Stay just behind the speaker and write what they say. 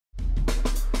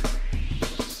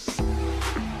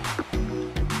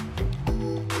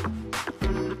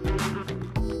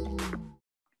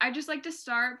I'd just like to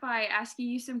start by asking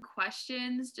you some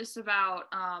questions just about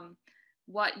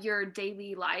what your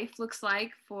daily life looks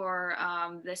like for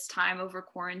this time over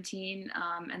quarantine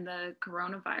and the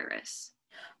coronavirus.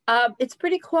 It's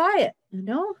pretty quiet,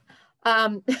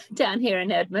 down here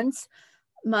in Edmonds.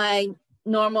 My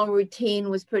normal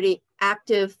routine was pretty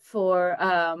active for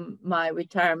my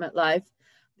retirement life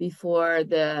before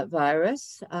the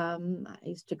virus. I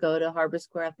used to go to Harbor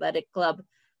Square Athletic Club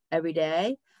every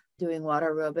day, doing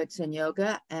water aerobics and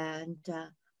yoga, and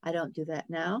I don't do that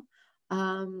now.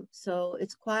 So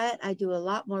it's quiet. I do a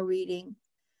lot more reading,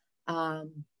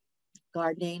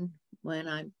 gardening when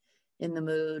I'm in the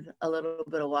mood, a little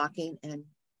bit of walking. And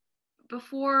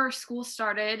before school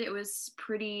started, it was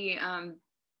pretty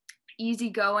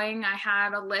easygoing. I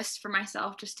had a list for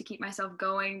myself just to keep myself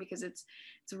going because it's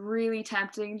really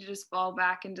tempting to just fall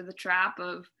back into the trap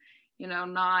of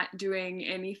not doing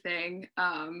anything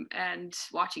and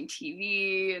watching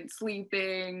TV and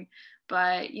sleeping.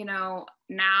 But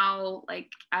now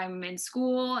like I'm in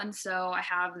school, and so I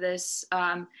have this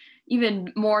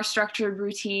even more structured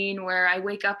routine where I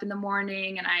wake up in the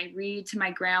morning and I read to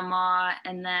my grandma,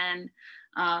 and then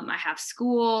I have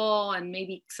school and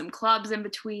maybe some clubs in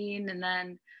between, and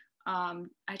then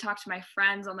I talk to my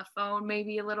friends on the phone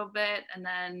maybe a little bit, and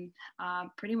then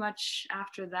pretty much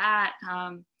after that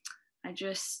I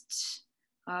just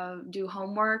do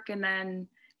homework and then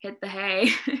hit the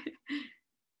hay.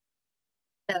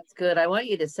 That's good. I want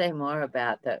you to say more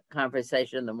about the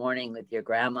conversation in the morning with your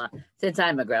grandma, since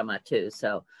I'm a grandma too.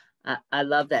 So I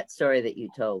love that story that you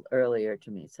told earlier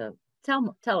to me. So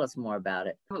tell us more about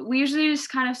it. We usually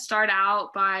just kind of start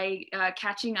out by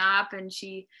catching up, and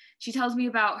she tells me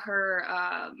about her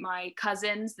my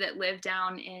cousins that live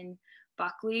down in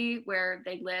Buckley where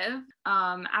they live.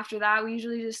 After that, we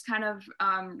usually just kind of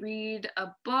read a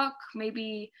book.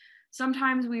 Maybe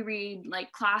sometimes we read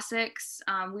like classics.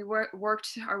 We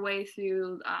worked our way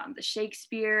through the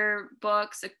Shakespeare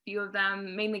books, a few of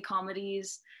them, mainly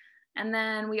comedies. And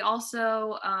then we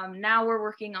also, now we're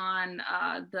working on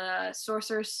the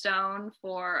Sorcerer's Stone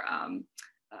for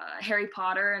Harry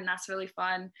Potter, and that's really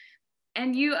fun.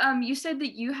 And you said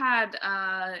that you had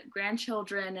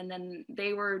grandchildren, and then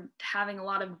they were having a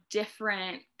lot of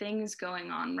different things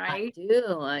going on, right?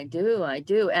 I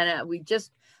do. And we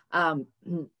just,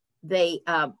 they,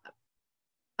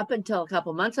 up until a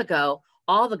couple months ago,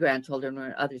 all the grandchildren were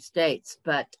in other states.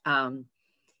 But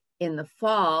in the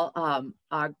fall,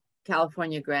 our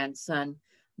California grandson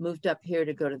moved up here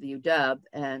to go to the UW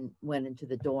and went into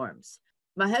the dorms.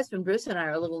 My husband, Bruce, and I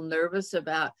are a little nervous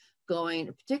about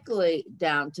going, particularly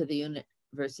down to the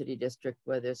University District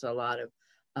where there's a lot of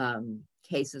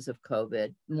cases of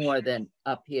COVID, more than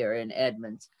up here in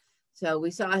Edmonds. So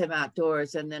we saw him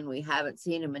outdoors, and then we haven't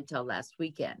seen him until last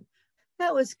weekend.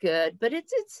 That was good, but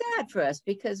it's sad for us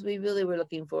because we really were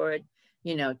looking forward,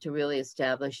 to really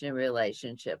establishing a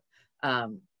relationship,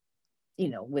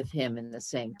 with him in the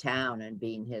same town and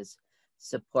being his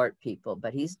support people.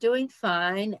 But he's doing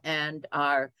fine, and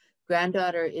our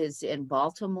granddaughter is in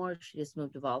Baltimore. She just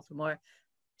moved to Baltimore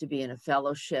to be in a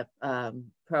fellowship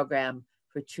program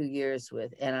for 2 years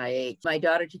with NIH. My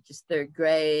daughter teaches third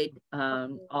grade,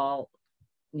 all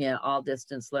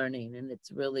distance learning, and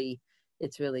it's really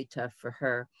tough for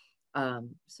her.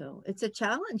 So it's a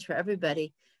challenge for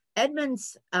everybody.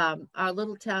 Edmonds, our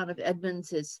little town of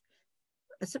Edmonds, is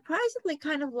surprisingly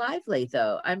kind of lively,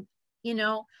 though.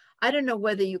 I don't know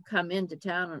whether you come into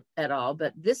town at all,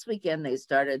 but this weekend they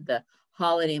started the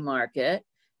holiday market,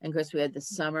 and of course we had the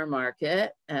summer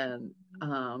market, and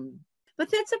but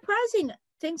that's surprising.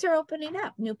 Things are opening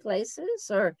up, new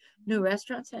places or new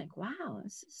restaurants. I think, wow,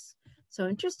 this is so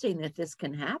interesting that this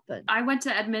can happen. I went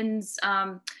to Edmonds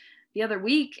the other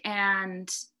week, and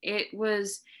it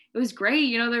was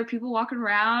great. There were people walking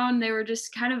around. They were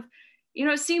just kind of,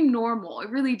 it seemed normal. It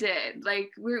really did. Like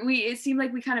it seemed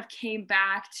like we kind of came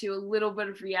back to a little bit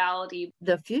of reality.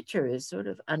 The future is sort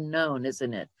of unknown,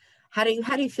 isn't it? How do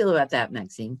you feel about that,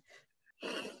 Maxine?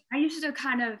 I used to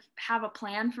kind of have a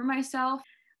plan for myself.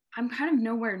 I'm kind of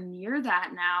nowhere near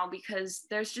that now because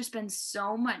there's just been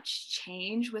so much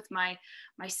change with my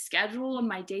schedule and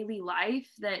my daily life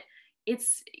that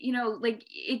it's, like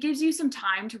it gives you some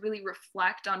time to really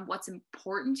reflect on what's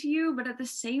important to you. But at the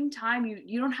same time,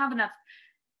 you don't have enough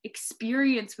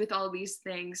experience with all these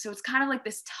things. So it's kind of like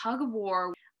this tug of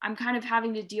war. I'm kind of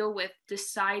having to deal with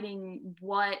deciding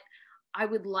what I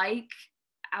would like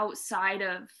outside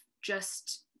of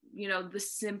just the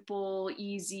simple,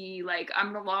 easy, like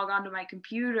I'm gonna log onto my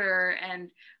computer and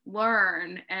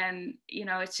learn. And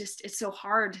it's so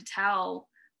hard to tell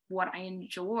what I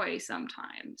enjoy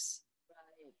sometimes.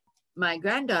 My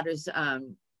granddaughter's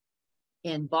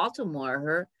in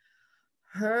Baltimore,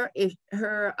 her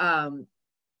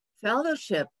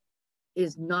fellowship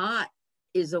is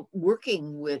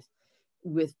working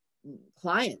with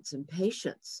clients and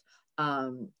patients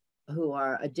who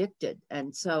are addicted.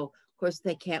 And so, of course,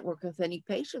 they can't work with any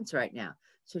patients right now.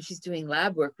 So she's doing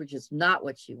lab work, which is not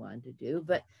what she wanted to do.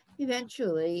 But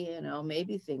eventually,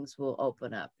 maybe things will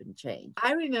open up and change.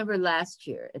 I remember last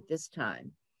year at this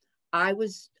time, I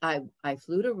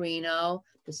flew to Reno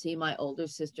to see my older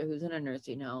sister who's in a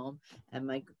nursing home,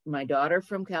 and my daughter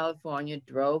from California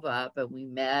drove up, and we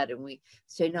met, and we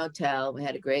stayed in a hotel. We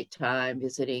had a great time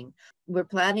visiting. We're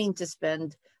planning to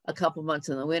spend a couple months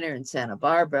in the winter in Santa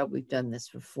Barbara. We've done this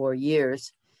for 4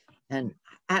 years, and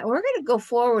we're going to go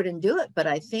forward and do it, but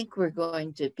I think we're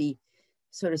going to be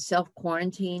sort of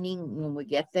self-quarantining when we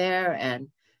get there, and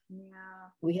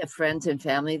we have friends and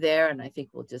family there, and I think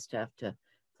we'll just have to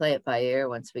play it by ear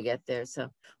once we get there. So,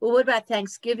 well, what about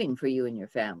Thanksgiving for you and your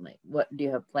family? What do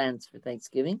you have plans for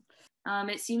Thanksgiving?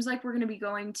 It seems like we're going to be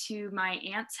going to my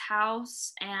aunt's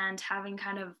house and having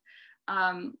kind of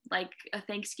like a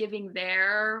Thanksgiving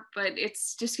there, but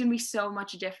it's just going to be so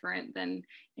much different than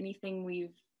anything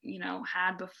we've,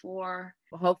 had before.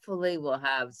 Hopefully we'll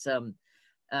have some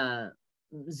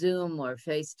Zoom or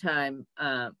FaceTime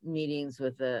meetings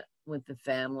with the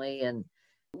family, and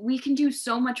we can do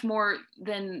so much more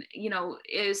than,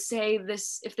 is say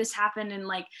this, if this happened in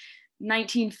like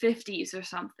 1950s or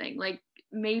something, like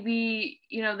maybe,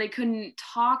 they couldn't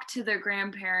talk to their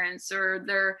grandparents, or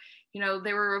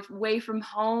they were away from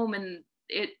home, and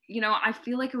it, I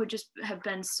feel like it would just have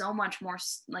been so much more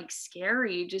like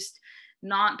scary, just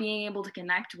not being able to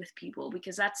connect with people,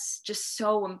 because that's just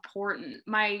so important.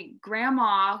 My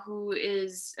grandma, who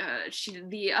is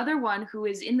the other one who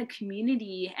is in the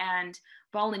community and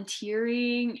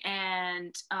volunteering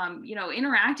and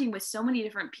interacting with so many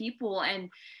different people,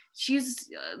 and she's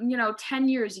 10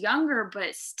 years younger,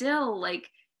 but still like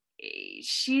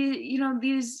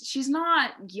she's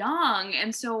not young,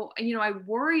 and so I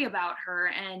worry about her,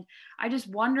 and I just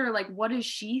wonder, like, what is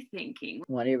she thinking?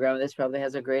 One of your grandmothers probably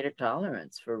has a greater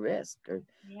tolerance for risk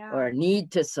or a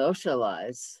need to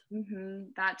socialize.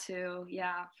 That too,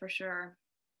 yeah, for sure.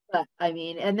 But I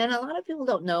mean, and then a lot of people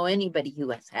don't know anybody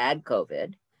who has had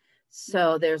COVID,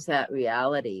 so there's that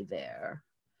reality there.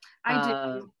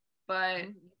 I do, but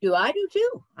I do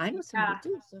too. I know somebody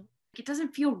too. So it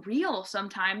doesn't feel real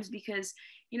sometimes, because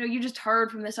you just heard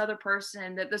from this other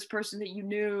person that this person that you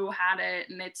knew had it,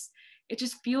 and it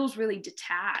just feels really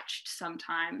detached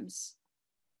sometimes.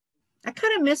 I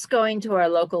kind of miss going to our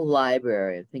local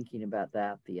library, thinking about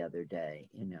that the other day,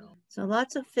 So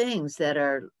lots of things that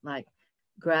are like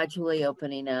gradually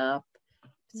opening up.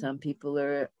 Some people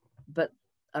are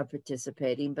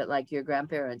participating, but like your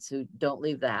grandparents who don't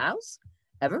leave the house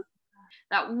ever.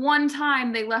 That one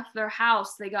time they left their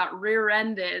house, they got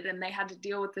rear-ended and they had to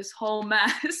deal with this whole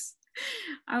mess.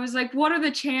 I was like, what are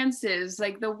the chances?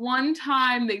 Like the one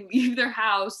time they leave their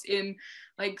house in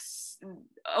like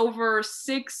over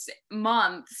 6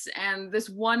 months, and this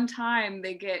one time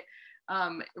they get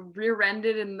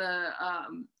rear-ended in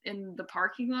the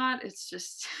parking lot. It's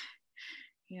just,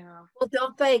 Well,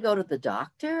 don't they go to the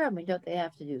doctor? I mean, don't they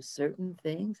have to do certain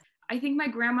things? I think my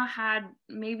grandma had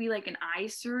maybe like an eye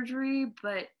surgery,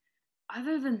 but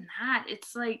other than that,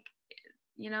 it's like,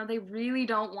 they really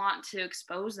don't want to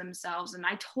expose themselves, and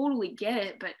I totally get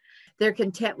it, but they're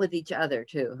content with each other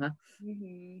too, huh?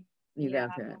 Your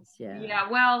grandparents, yeah.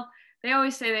 Well, they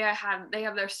always say they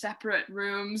have their separate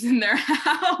rooms in their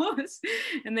house,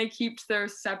 and they keep their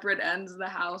separate ends of the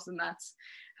house, and that's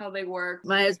how they work.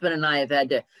 My husband and I have had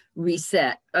to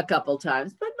reset a couple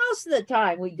times, but most of the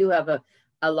time we do have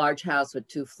a large house with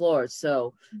 2 floors.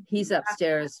 So he's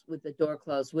upstairs with the door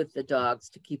closed with the dogs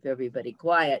to keep everybody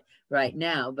quiet right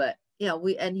now. But,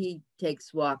 he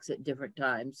takes walks at different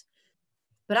times.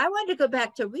 But I wanted to go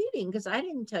back to reading, because I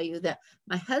didn't tell you that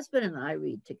my husband and I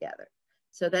read together.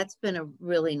 So that's been a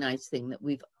really nice thing that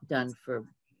we've done for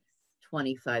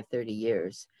 25, 30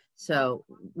 years. So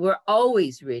we're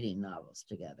always reading novels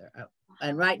together.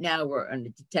 And right now we're on a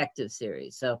detective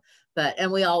series. So,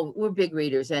 we're big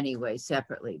readers anyway,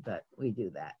 separately, but we do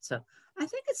that. So I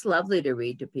think it's lovely to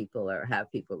read to people or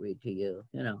have people read to you.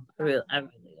 I really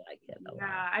like it a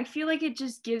lot. I feel like it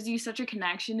just gives you such a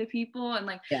connection to people, and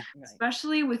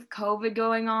especially with COVID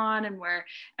going on, and where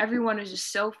everyone is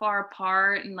just so far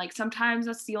apart, and like sometimes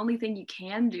that's the only thing you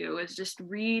can do is just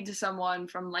read to someone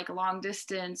from like a long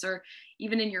distance or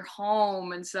even in your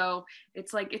home. And so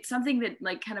it's like it's something that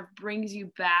like kind of brings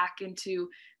you back into,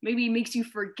 maybe makes you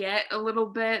forget a little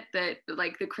bit that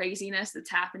like the craziness that's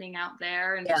happening out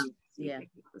there, and just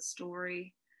the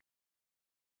story.